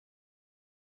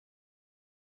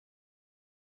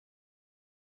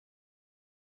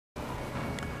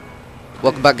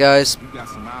Welcome back, guys. You got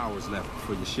some hours left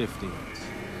before your shift ends.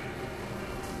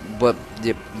 But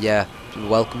yeah,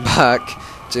 welcome back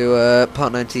to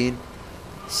part 19.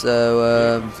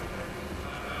 So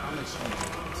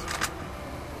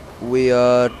we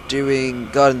are doing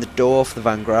guarding the door for the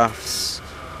Van Graffs,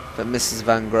 for Mrs.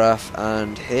 Van Graff,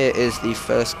 and here is the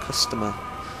first customer.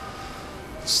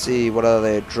 Let's see, what are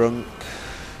they? Drunk,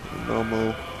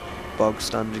 normal, bog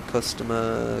standard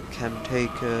customer, chem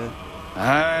taker.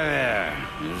 Hi there.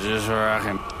 Is this where I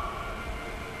can...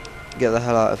 Get the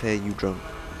hell out of here, you drunk.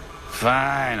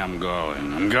 Fine, I'm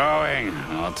going.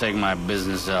 I'll take my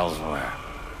business elsewhere.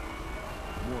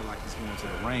 More like he's going to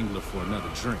the Wrangler for another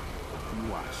drink. You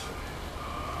watch.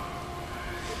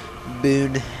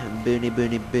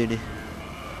 Boony.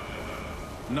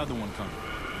 Another one coming.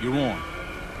 You're on.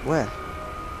 Where?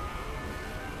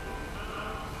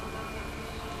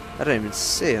 I don't even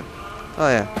see him. Oh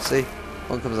yeah, see?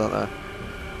 One comes out there.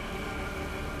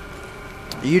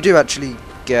 You do actually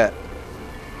get...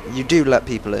 You do let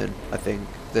people in, I think.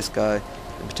 This guy,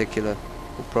 in particular,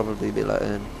 will probably be let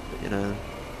in. But, you know...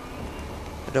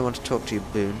 I don't want to talk to you,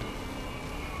 Boone.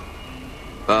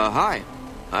 Hi.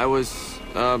 I was,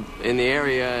 in the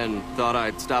area and thought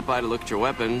I'd stop by to look at your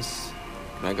weapons.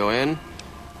 Can I go in?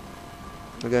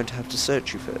 We're going to have to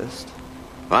search you first.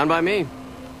 Fine by me.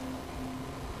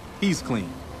 He's clean.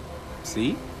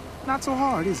 See? Not so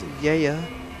hard, is it? Yeah.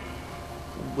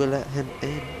 We'll let him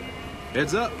in.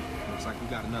 Heads up. Looks like we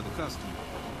got another customer.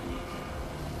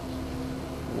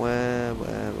 Where?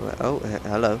 Oh,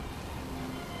 hello.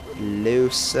 Hello,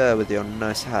 sir, with your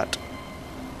nice hat.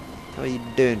 How are you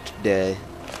doing today?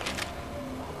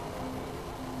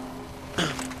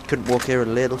 Couldn't walk here a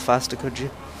little faster, could you?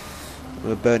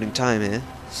 We're burning time here.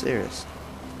 Serious.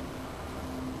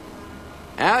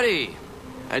 Howdy.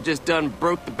 I just done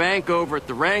broke the bank over at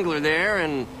the Wrangler there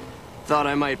and thought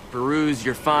I might peruse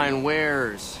your fine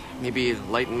wares. Maybe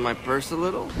lighten my purse a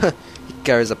little? He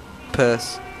carries a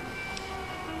purse.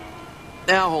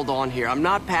 Now hold on here. I'm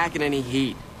not packing any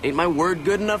heat. Ain't my word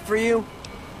good enough for you?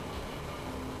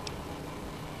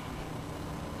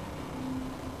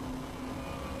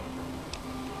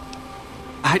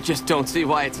 I just don't see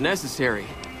why it's necessary.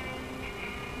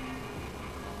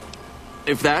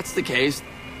 If that's the case...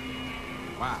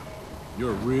 Wow.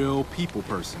 You're a real people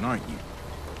person, aren't you?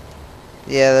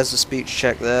 Yeah, there's a speech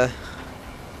check there.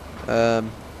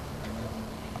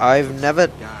 I've never...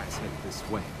 Guys, head this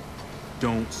way.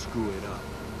 Don't screw it up.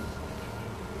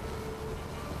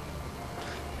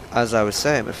 As I was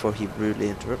saying before he rudely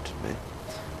interrupted me.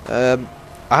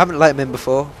 I haven't let him in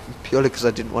before, purely because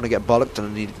I didn't want to get bollocked and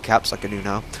I needed caps like I do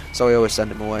now. So I always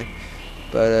send him away.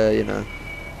 But, you know,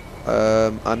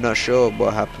 I'm not sure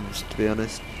what happens, to be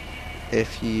honest,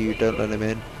 if you don't let him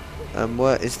in.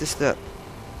 What is this?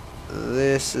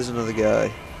 This is another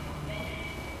guy.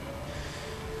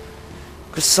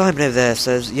 Because Simon over there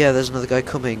says, yeah, there's another guy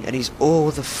coming, and he's all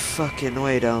the fucking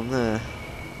way down there.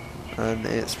 And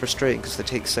it's frustrating because they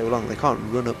take so long. They can't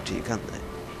run up to you, can they?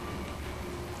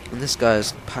 And this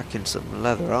guy's packing some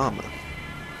leather armor.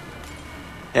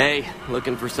 Hey,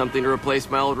 looking for something to replace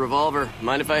my old revolver.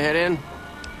 Mind if I head in?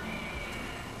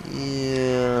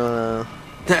 Yeah.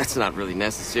 That's not really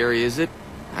necessary, is it?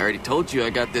 I already told you I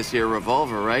got this here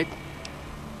revolver, right?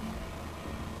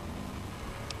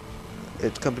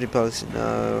 It's company policy,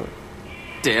 no.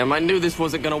 Damn, I knew this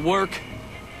wasn't gonna work.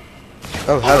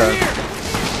 Oh, hello.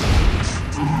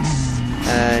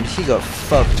 And he got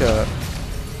fucked up.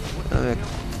 I'm gonna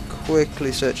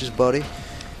quickly search his body.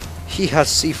 He has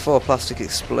C4 plastic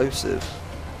explosive.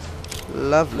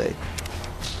 Lovely.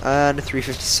 And a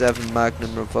 357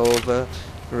 Magnum revolver,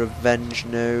 a revenge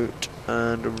note,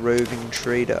 and a roving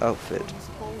trader outfit.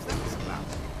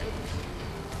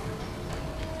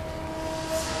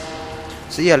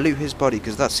 So yeah, loot his body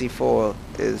because that C4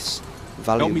 is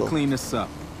valuable. Help me clean this up.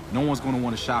 No one's going to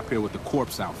want to shop here with the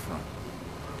corpse out front.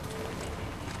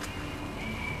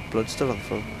 Blood's still on the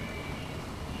floor.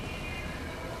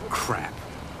 Crap.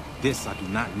 This I do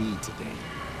not need today.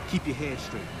 Keep your head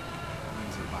straight.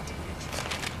 Things are about to get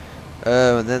interesting.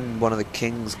 Oh, and then one of the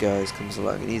King's guys comes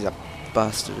along and he's a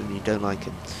bastard and you don't like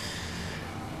him.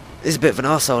 He's a bit of an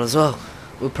arsehole as well.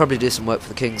 We'll probably do some work for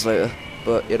the Kings later,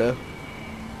 but you know.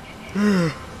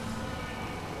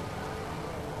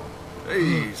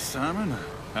 Hey, Simon.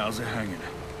 How's it hanging?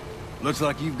 Looks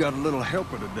like you've got a little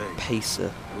helper today.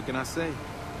 Pacer. What can I say?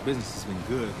 Business has been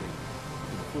good lately.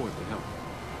 Can afford to help.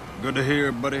 Good to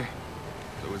hear, buddy.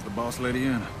 So is the boss lady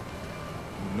in?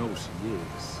 You know she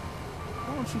is.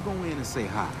 Why don't you go in and say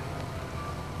hi?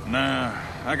 Nah,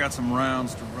 I got some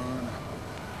rounds to run.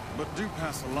 But do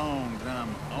pass along that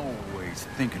I'm always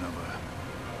thinking of her.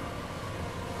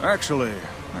 Actually,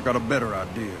 I got a better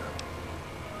idea.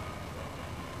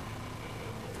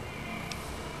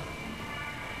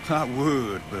 I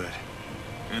would, but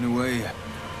anyway,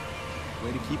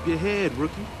 Way to keep your head,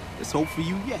 rookie. There's hope for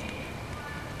you yet.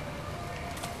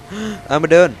 I'm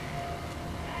done.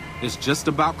 It's just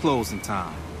about closing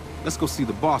time. Let's go see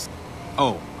the boss.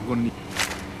 Oh, I'm gonna need...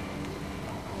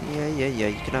 Yeah,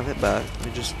 you can have it back. Let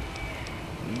me just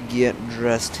get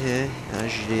dressed here,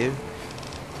 as you do.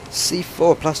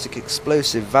 C4 plastic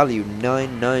explosive, value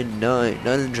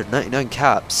 999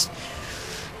 caps.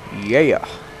 Yeah.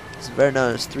 It's very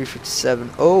nice,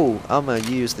 357. Oh, I'm gonna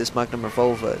use this Magnum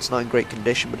revolver. It's not in great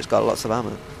condition, but it's got lots of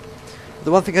ammo.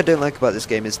 The one thing I don't like about this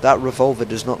game is that revolver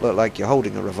does not look like you're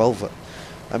holding a revolver.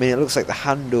 I mean, it looks like the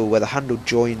handle, where the handle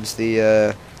joins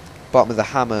the bottom of the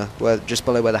hammer, where just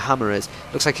below where the hammer is.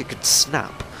 It looks like it could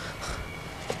snap.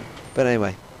 But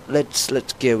anyway, let's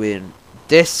go in.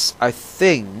 This, I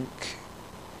think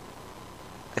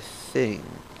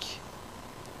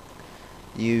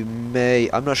you may...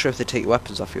 I'm not sure if they take your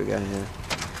weapons off you again here.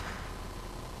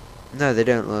 No, they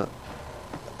don't. Look,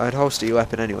 I'd holster your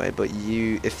weapon anyway, but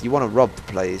if you want to rob the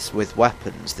place with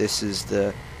weapons, this is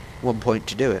the one point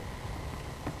to do it.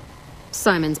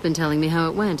 Simon's been telling me how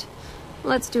it went.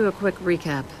 Let's do a quick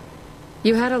recap.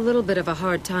 You had a little bit of a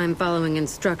hard time following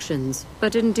instructions,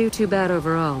 but didn't do too bad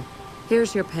overall.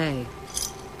 Here's your pay.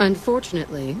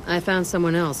 Unfortunately, I found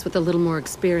someone else with a little more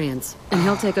experience, and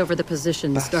he'll take over the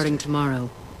position starting tomorrow.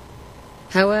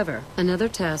 However, another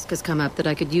task has come up that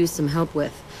I could use some help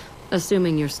with,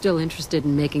 assuming you're still interested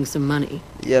in making some money.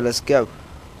 Yeah, let's go.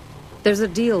 There's a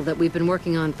deal that we've been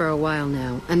working on for a while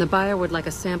now, and the buyer would like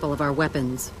a sample of our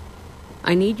weapons.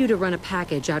 I need you to run a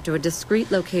package out to a discreet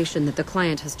location that the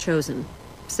client has chosen.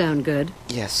 Sound good?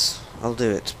 Yes, I'll do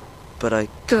it, but I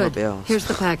can't Good. be asked. Here's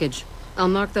the package. I'll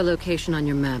mark the location on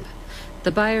your map.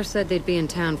 The buyer said they'd be in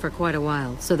town for quite a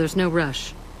while, so there's no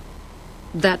rush.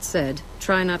 That said,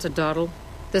 try not to dawdle.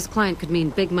 This client could mean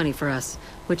big money for us,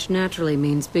 which naturally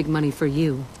means big money for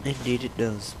you. Indeed it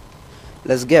does.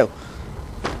 Let's go.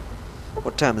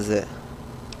 What time is it?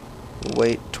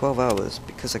 Wait, 12 hours,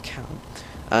 because I can.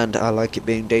 And I like it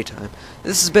being daytime.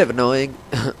 This is a bit annoying.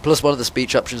 Plus one of the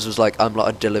speech options was like, I'm not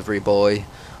a delivery boy.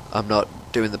 I'm not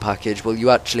doing the package. Well, you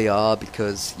actually are,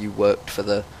 because you worked for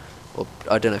the... Well,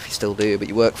 I don't know if you still do, but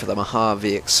you work for the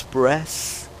Mojave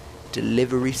Express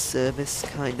delivery service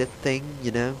kind of thing,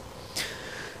 you know?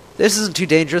 This isn't too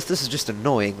dangerous. This is just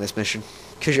annoying, this mission.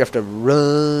 Because you have to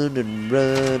run and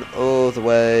run all the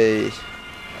way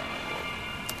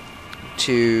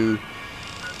to...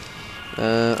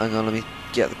 hang on, let me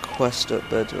get the quest up.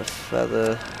 Bird of a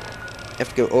feather. You have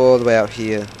to go all the way out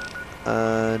here.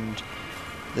 And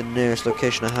the nearest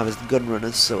location I have is the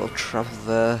Gunrunners, so I'll travel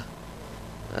there.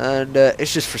 And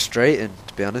it's just frustrating,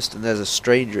 to be honest. And there's a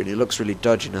stranger, and he looks really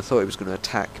dodgy, and I thought he was going to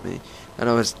attack me. And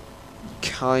I was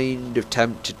kind of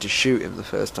tempted to shoot him the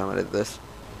first time I did this.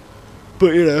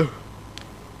 But, you know.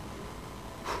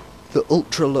 The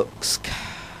Ultralux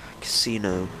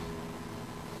Casino.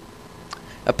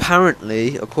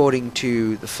 Apparently, according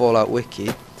to the Fallout Wiki,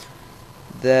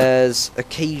 there's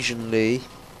occasionally,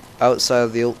 outside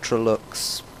of the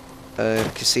Ultralux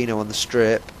casino on the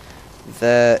Strip,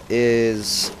 there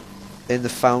is, in the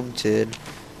fountain,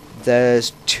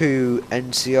 there's 2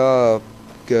 NCR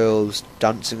girls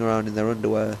dancing around in their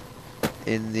underwear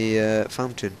in the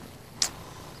fountain.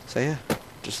 So yeah,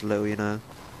 just a little, you know,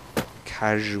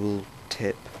 casual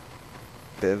tip.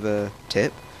 Bit of a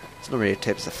tip. It's not really a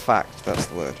tip, it's a fact, that's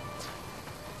the word.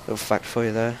 Little fact for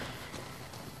you there.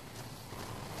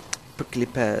 Prickly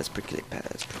pears, prickly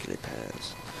pears, prickly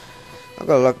pears. I've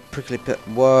got a lot of prickly pears.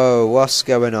 Whoa, what's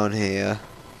going on here?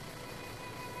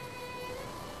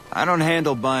 I don't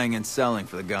handle buying and selling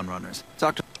for the Gunrunners.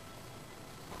 Talk to...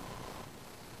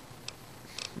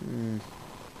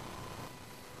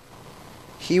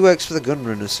 He works for the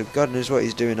Gunrunners, so God knows what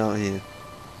he's doing out here.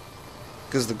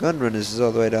 Because the Gunrunners is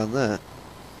all the way down there.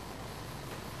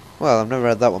 Well, I've never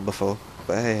had that one before,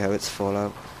 but hey ho, it's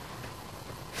Fallout.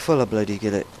 Full of bloody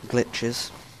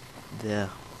glitches. There.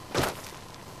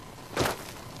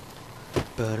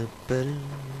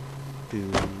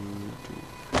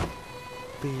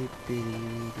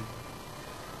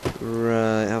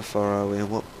 Right, how far are we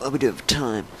and what are we doing for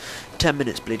time? 10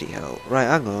 minutes, bloody hell. Right,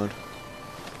 hang on.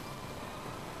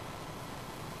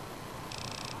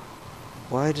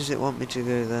 Why does it want me to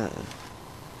go there?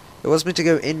 It wants me to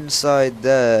go inside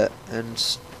there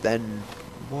and then...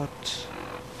 What?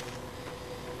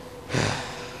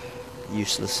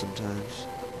 Useless sometimes.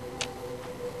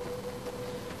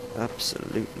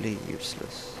 Absolutely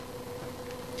useless.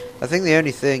 I think the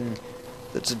only thing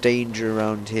that's a danger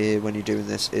around here when you're doing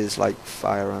this is like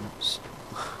fire ants.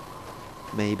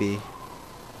 Maybe.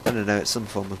 I don't know, it's some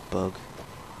form of bug.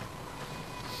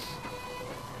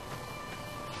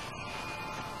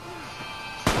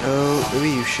 Oh, who are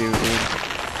you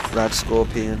shooting? Rad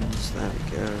scorpions, there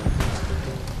we go.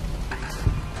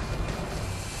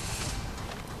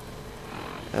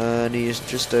 And he is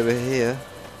just over here.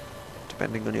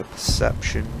 Depending on your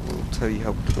perception, will tell you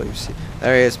how close he...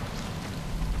 There he is.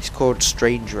 He's called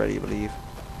Stranger, I believe.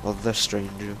 Or the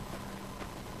Stranger.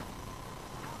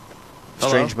 Hello?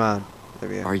 Strange man. There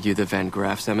we go. Are you the Van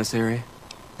Graff's emissary?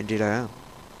 Indeed I am.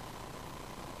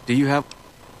 Do you have...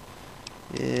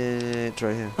 Yeah, it's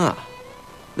right here. Huh.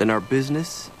 Then our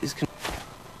business is...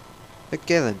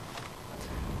 Okay then.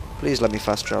 Please let me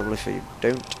fast travel. If you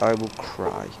don't, I will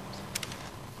cry.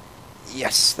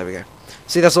 Yes, there we go.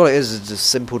 See, that's all it is. It's a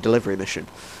simple delivery mission.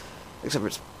 Except for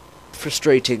it's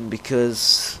frustrating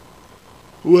because...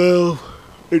 well,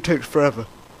 it takes forever.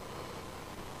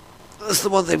 That's the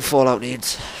one thing Fallout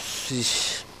needs.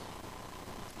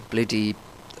 Bloody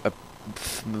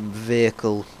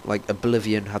vehicle like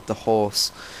Oblivion had the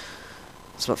horse.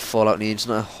 It's what Fallout needs,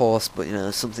 not a horse, but you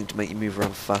know, something to make you move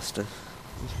around faster.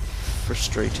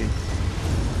 Frustrating.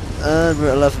 And we're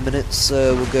at 11 minutes,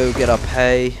 so we'll go get our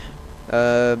pay.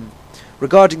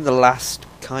 Regarding the last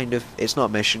kind of, it's not a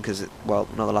mission because well,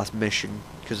 not the last mission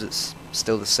because it's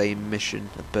still the same mission,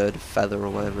 a bird of feather or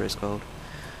whatever it's called.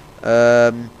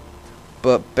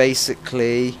 But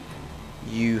basically,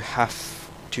 you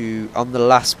have to, on the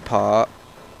last part,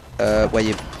 where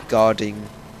you're guarding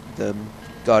the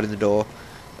door.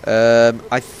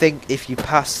 I think if you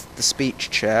pass the speech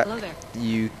check,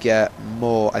 you get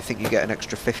more. I think you get an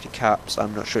extra 50 caps.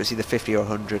 I'm not sure. It's either 50 or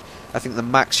 100. I think the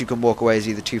max you can walk away is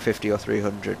either 250 or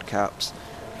 300 caps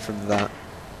from that.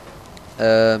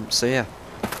 So yeah,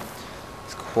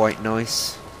 it's quite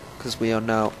nice because we are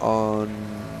now on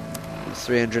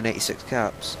 386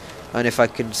 caps, and if I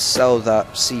can sell that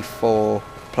C4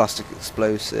 plastic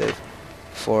explosive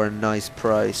for a nice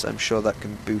price, I'm sure that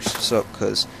can boost us up,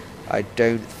 because I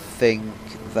don't think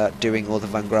that doing all the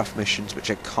Van Graff missions,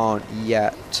 which I can't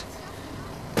yet,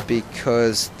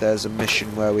 because there's a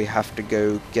mission where we have to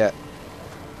go get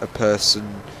a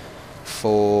person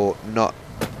for not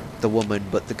the woman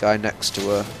but the guy next to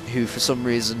her, who for some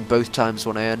reason both times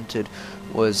when I entered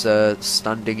was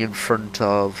standing in front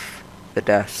of the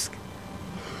desk.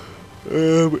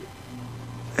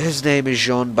 His name is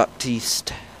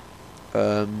Jean-Baptiste.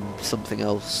 Something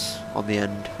else on the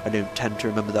end. I don't tend to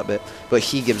remember that bit. But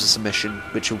he gives us a mission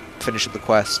which will finish up the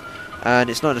quest. And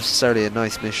it's not necessarily a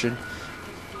nice mission.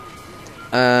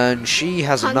 And she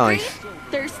has a knife.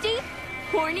 Thirsty?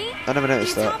 Horny? I never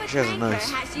noticed that. She has a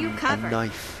A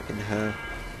knife in her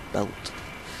belt.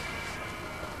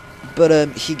 But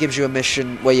he gives you a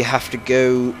mission where you have to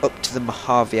go up to the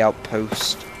Mojave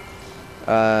outpost,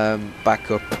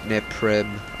 back up near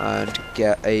Prim, and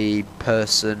get a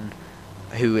person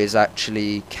who is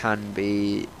actually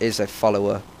is a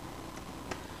follower,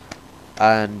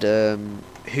 and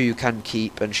who you can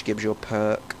keep, and she gives you a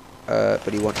perk,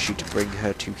 but he wants you to bring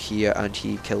her to here, and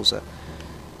he kills her.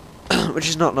 Which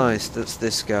is not nice. That's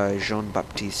this guy,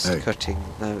 Jean-Baptiste Cutting.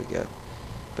 There we go.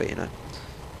 But you know.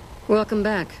 Welcome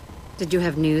back. Did you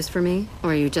have news for me,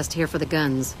 or are you just here for the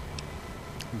guns?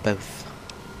 Both.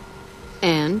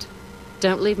 And?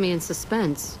 Don't leave me in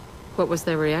suspense. What was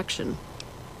their reaction?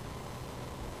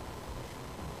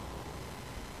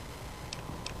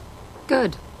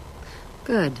 Good.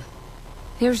 Good.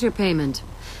 Here's your payment.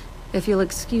 If you'll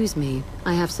excuse me,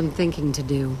 I have some thinking to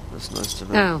do. That's nice to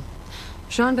know. Oh.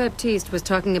 Jean-Baptiste was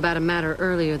talking about a matter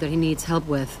earlier that he needs help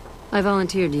with. I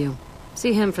volunteered you.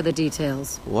 See him for the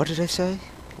details. What did I say?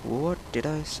 What did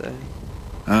I say?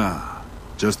 Ah,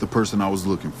 just the person I was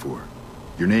looking for.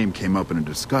 Your name came up in a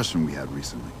discussion we had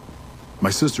recently. My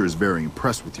sister is very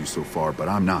impressed with you so far, but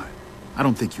I'm not. I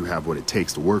don't think you have what it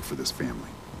takes to work for this family.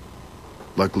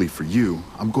 Luckily for you,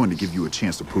 I'm going to give you a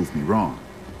chance to prove me wrong.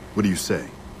 What do you say?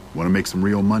 Want to make some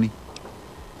real money?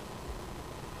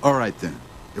 All right then.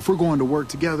 If we're going to work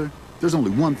together, there's only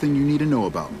one thing you need to know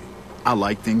about me. I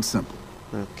like things simple.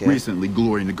 Okay. Recently,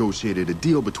 Glory negotiated a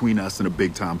deal between us and a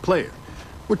big-time player.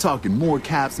 We're talking more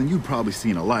caps than you'd probably see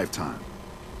in a lifetime.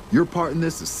 Your part in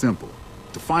this is simple.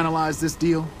 To finalize this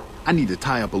deal, I need to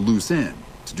tie up a loose end.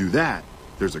 To do that,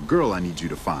 there's a girl I need you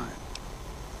to find.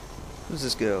 Who's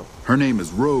this girl? Her name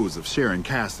is Rose of Sharon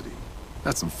Cassidy.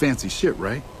 That's some fancy shit,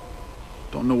 right?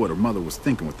 Don't know what her mother was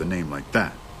thinking with a name like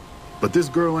that. But this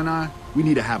girl and I, we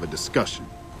need to have a discussion.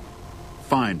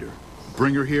 Find her,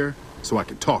 bring her here, so I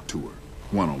can talk to her,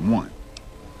 one-on-one.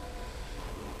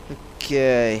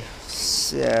 Okay,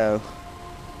 so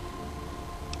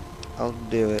I'll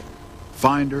do it.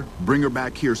 Find her, bring her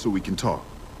back here so we can talk.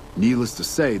 Needless to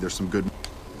say, there's some good...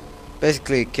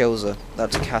 Basically, it kills her.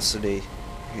 That's Cassidy,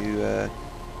 who,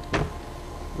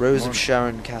 Rose of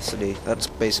Sharon Cassidy. That's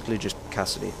basically just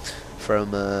Cassidy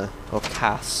from, or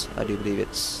Cass, I do believe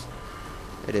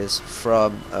it is,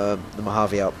 from, the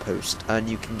Mojave Outpost. And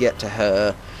you can get to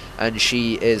her, and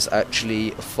she is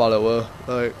actually a follower,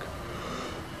 like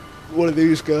one of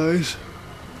these guys.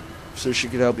 So she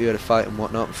can help you in a fight and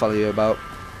whatnot, and follow you about.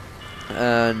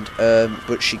 And,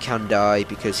 but she can die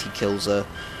because he kills her,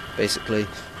 basically.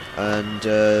 And,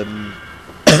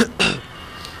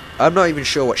 I'm not even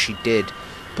sure what she did,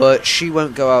 but she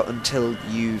won't go out until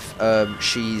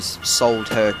she's sold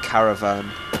her caravan.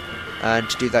 And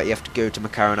to do that, you have to go to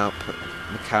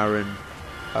McCarran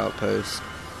Outpost.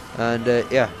 And,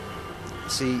 yeah.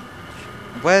 See,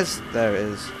 there it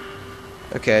is.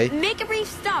 Okay. Make a brief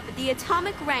stop at the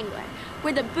Atomic Wrangler,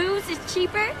 where the booze is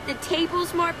cheaper, the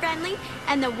table's more friendly,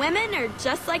 and the women are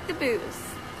just like the booze.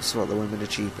 That's what, the women are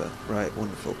cheaper. Right,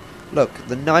 wonderful. Look,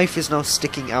 the knife is now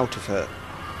sticking out of her.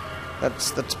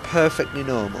 That's perfectly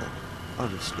normal,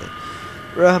 honestly.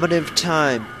 Right, I'm in for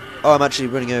time. Oh, I'm actually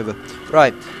running over.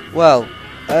 Right, well,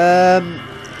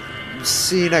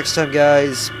 see you next time,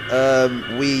 guys.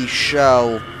 We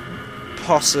shall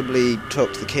possibly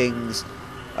talk to the kings.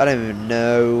 I don't even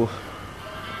know.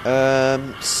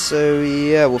 So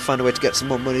yeah, we'll find a way to get some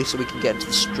more money so we can get into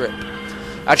the strip.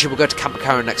 Actually, we'll go to Camp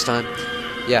McCarran next time.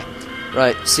 Yeah.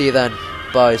 Right, see you then.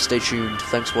 Bye, stay tuned.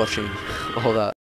 Thanks for watching. All that.